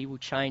word, he will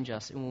change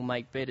us and will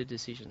make better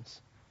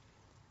decisions.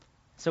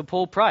 So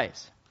Paul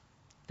prays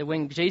that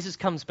when Jesus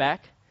comes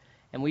back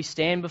and we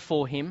stand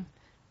before him,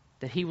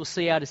 that he will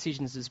see our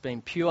decisions as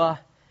being pure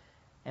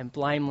and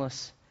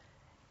blameless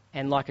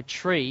and like a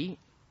tree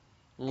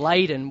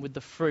laden with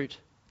the fruit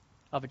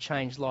of a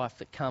changed life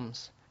that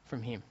comes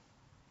from him.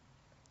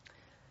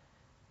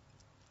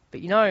 But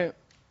you know,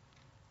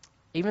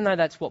 even though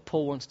that's what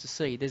Paul wants to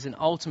see, there's an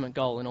ultimate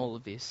goal in all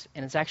of this,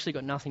 and it's actually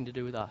got nothing to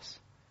do with us.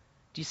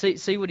 Do you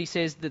see what he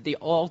says that the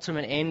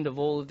ultimate end of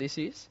all of this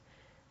is?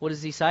 What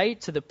does he say?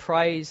 To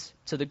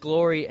the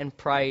glory and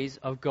praise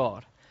of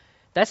God.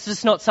 That's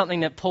just not something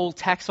that Paul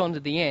tacks on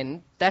to the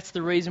end. That's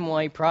the reason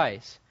why he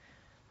prays.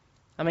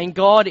 I mean,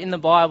 God in the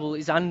Bible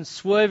is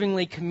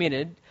unswervingly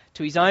committed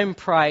to his own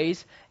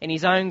praise and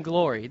his own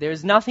glory. There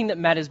is nothing that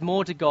matters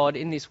more to God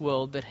in this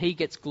world that he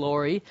gets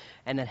glory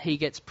and that he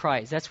gets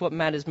praise. That's what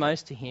matters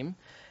most to him.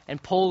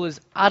 And Paul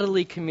is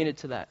utterly committed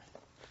to that.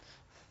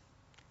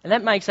 And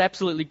that makes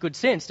absolutely good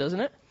sense, doesn't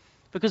it?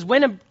 Because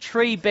when a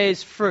tree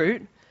bears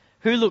fruit,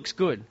 who looks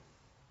good?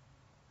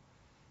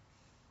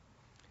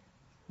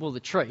 Well,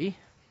 the tree.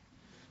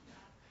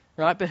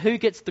 Right? But who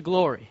gets the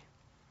glory?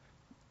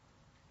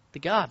 The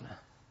gardener.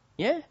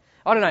 Yeah?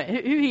 I don't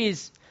know. Who here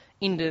is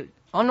into...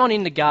 I'm not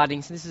into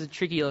gardening, so this is a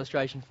tricky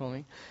illustration for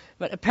me.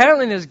 But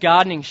apparently there's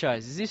gardening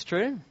shows. Is this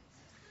true?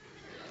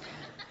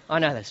 I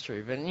know that's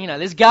true, but you know,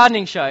 there's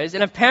gardening shows,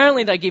 and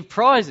apparently they give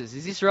prizes.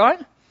 Is this right?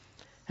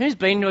 Who's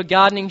been to a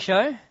gardening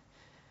show?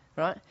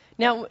 Right?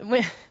 Now,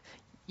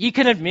 you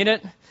can admit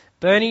it.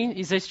 Bernie,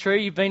 is this true?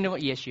 You've been to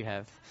one? Yes, you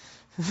have.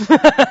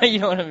 You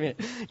know what I mean?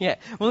 Yeah.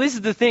 Well, this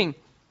is the thing.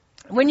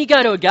 When you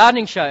go to a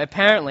gardening show,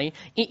 apparently,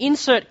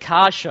 insert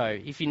car show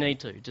if you need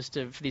to,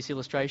 for this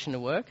illustration to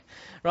work,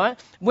 right?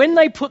 When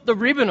they put the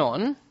ribbon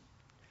on,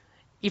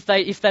 if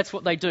that's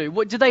what they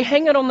do, do they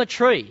hang it on the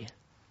tree?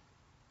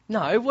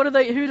 No. Who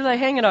do they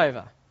hang it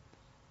over?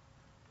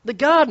 The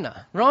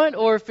gardener, right?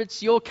 Or if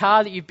it's your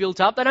car that you've built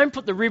up, they don't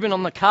put the ribbon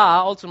on the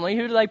car, ultimately.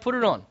 Who do they put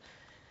it on?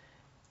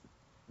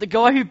 The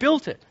guy who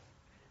built it.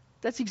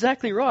 That's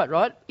exactly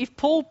right? If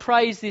Paul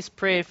prays this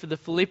prayer for the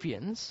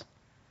Philippians,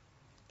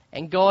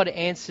 and God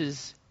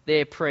answers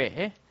their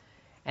prayer,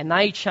 and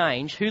they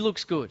change, who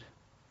looks good?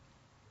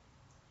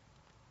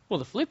 Well,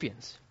 the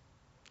Philippians.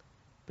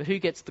 But who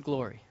gets the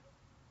glory?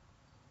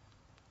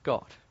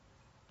 God.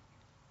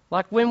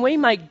 Like when we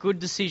make good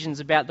decisions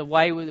about the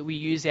way that we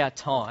use our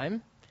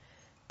time,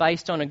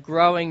 based on a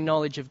growing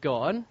knowledge of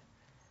God,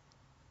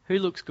 who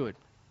looks good?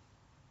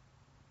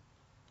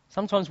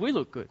 Sometimes we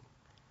look good.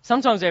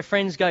 Sometimes our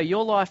friends go,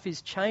 your life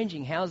is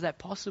changing, how is that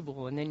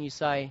possible? And then you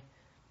say,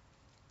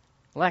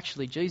 well,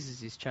 actually,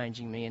 Jesus is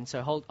changing me, and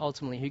so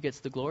ultimately, who gets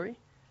the glory?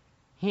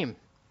 Him.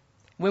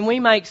 When we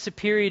make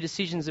superior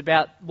decisions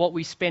about what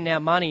we spend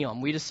our money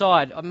on, we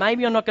decide,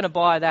 maybe I'm not going to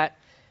buy that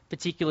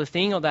particular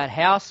thing or that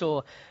house,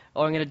 or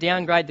I'm going to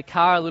downgrade the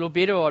car a little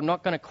bit, or I'm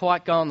not going to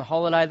quite go on the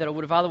holiday that I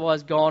would have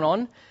otherwise gone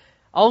on.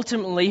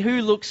 Ultimately,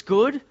 who looks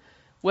good?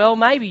 Well,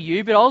 maybe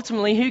you, but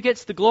ultimately, who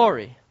gets the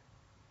glory?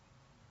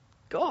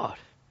 God.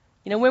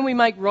 You know, when we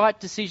make right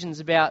decisions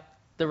about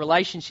the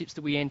relationships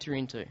that we enter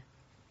into,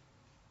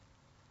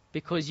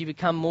 because you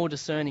become more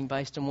discerning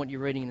based on what you're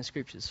reading in the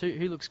Scriptures.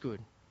 Who looks good?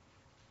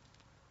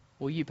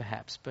 Well, you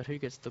perhaps, but who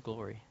gets the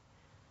glory?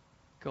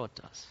 God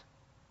does.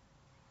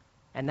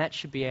 And that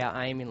should be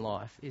our aim in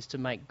life, is to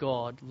make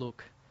God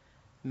look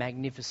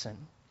magnificent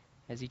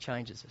as he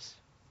changes us.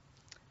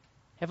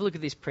 Have a look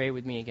at this prayer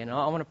with me again.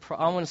 I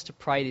want us to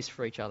pray this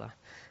for each other.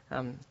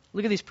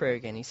 Look at this prayer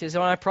again. He says,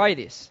 when I pray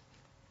this,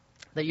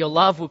 that your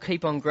love will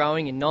keep on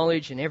growing in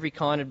knowledge and every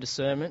kind of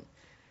discernment,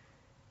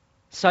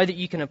 so that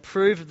you can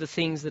approve of the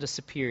things that are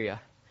superior,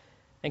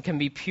 and can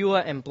be pure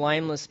and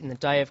blameless in the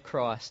day of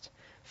Christ,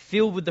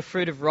 filled with the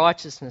fruit of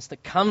righteousness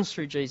that comes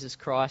through Jesus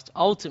Christ,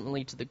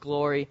 ultimately to the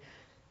glory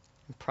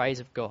and praise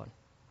of God.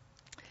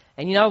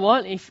 And you know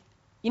what? If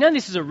you know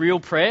this is a real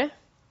prayer,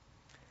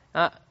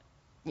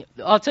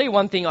 I'll tell you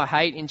one thing I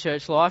hate in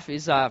church life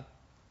is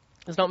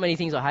there's not many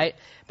things I hate,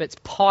 but it's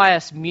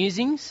pious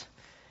musings.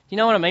 You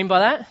know what I mean by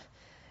that?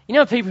 You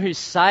know people who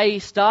say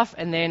stuff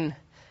and then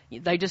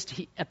they just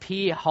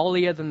appear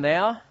holier than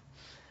thou,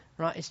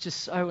 right? It's just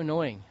so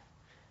annoying.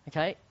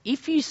 Okay?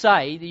 If you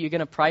say that you're going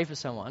to pray for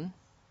someone,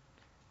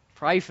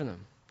 pray for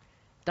them.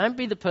 Don't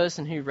be the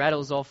person who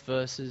rattles off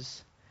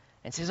verses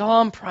and says, "Oh,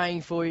 I'm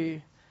praying for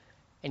you,"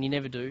 and you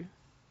never do.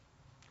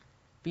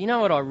 But you know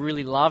what I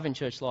really love in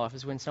church life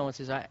is when someone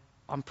says, "Hey,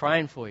 I'm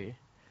praying for you,"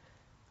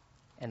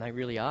 and they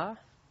really are.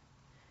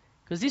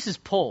 Because this is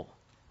Paul.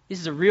 This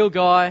is a real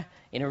guy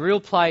in a real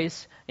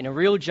place, in a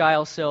real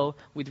jail cell,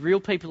 with real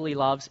people he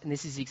loves, and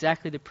this is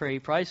exactly the prayer he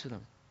prays for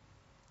them.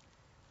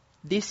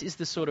 This is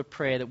the sort of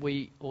prayer that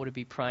we ought to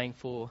be praying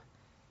for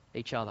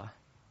each other.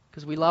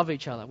 Because we love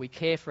each other. We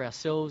care for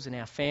ourselves and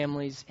our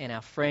families and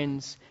our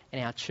friends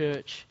and our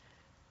church.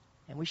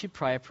 And we should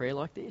pray a prayer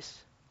like this.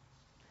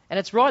 And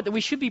it's right that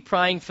we should be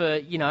praying for,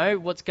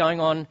 what's going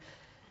on,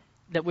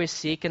 that we're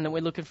sick and that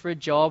we're looking for a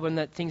job and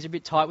that things are a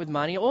bit tight with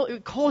money.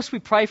 Of course we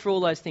pray for all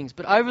those things.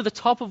 But over the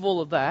top of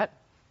all of that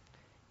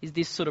is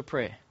this sort of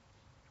prayer.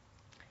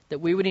 That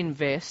we would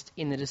invest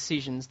in the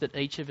decisions that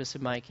each of us are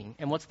making.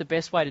 And what's the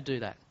best way to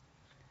do that?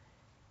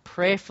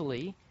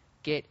 Prayerfully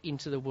get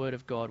into the Word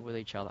of God with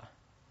each other.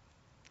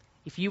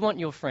 If you want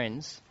your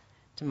friends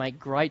to make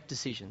great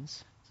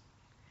decisions,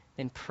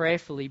 then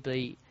prayerfully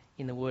be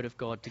in the Word of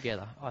God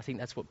together. I think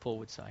that's what Paul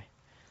would say.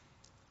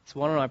 So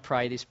why don't I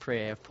pray this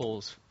prayer of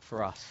Paul's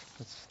for us?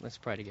 Let's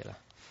pray together.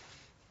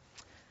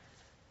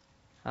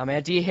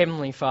 Our dear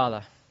Heavenly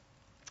Father,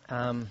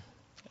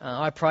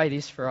 I pray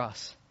this for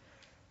us.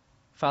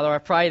 Father, I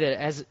pray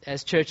that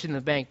as Church in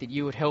the Bank that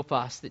you would help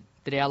us,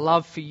 that our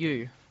love for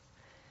you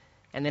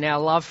and then our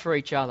love for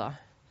each other,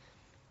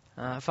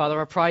 Father,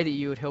 I pray that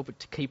you would help it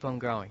to keep on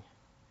growing.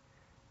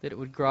 That it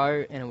would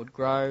grow and it would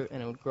grow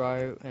and it would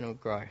grow and it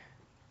would grow.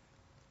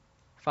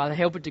 Father,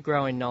 help it to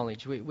grow in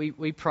knowledge.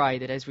 We pray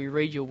that as we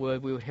read your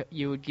word,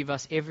 you would give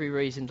us every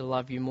reason to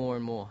love you more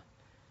and more.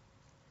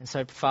 And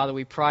so, Father,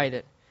 we pray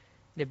that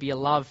there'd be a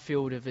love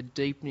filled of a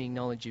deepening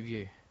knowledge of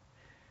you.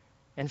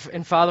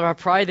 And Father, I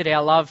pray that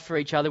our love for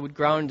each other would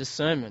grow in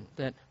discernment,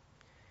 that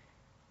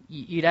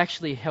you'd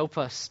actually help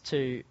us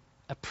to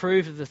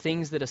approve of the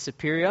things that are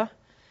superior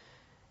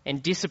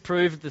and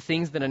disapprove of the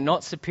things that are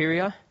not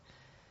superior.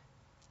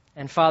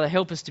 And Father,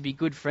 help us to be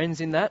good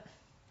friends in that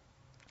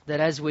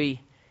as we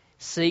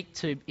seek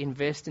to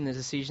invest in the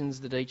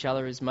decisions that each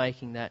other is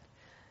making, that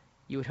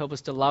you would help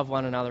us to love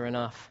one another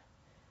enough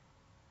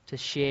to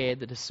share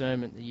the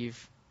discernment that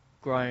you've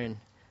grown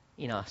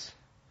in us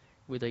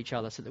with each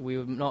other, so that we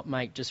would not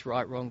make just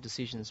right, wrong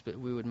decisions, but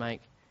we would make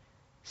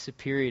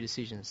superior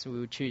decisions, so we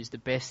would choose the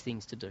best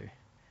things to do.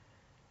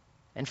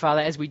 And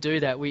Father, as we do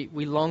that, we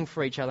long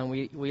for each other and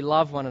we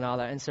love one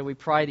another, and so we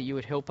pray that you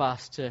would help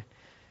us to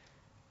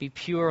be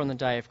pure on the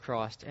day of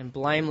Christ and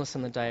blameless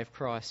on the day of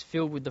Christ,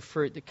 filled with the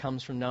fruit that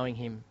comes from knowing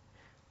him,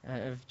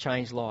 of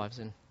changed lives.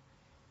 And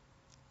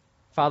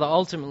Father,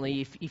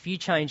 ultimately, if you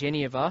change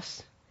any of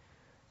us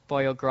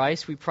by your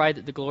grace, we pray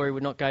that the glory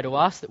would not go to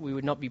us, that we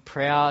would not be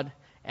proud,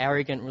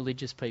 arrogant,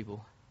 religious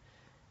people.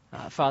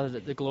 Father,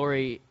 that the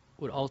glory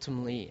would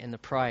ultimately and the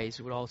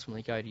praise would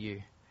ultimately go to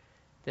you.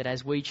 That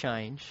as we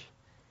change,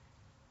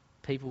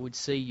 people would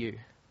see you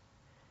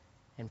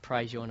and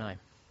praise your name.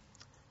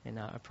 And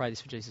I pray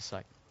this for Jesus'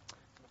 sake.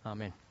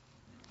 Amen.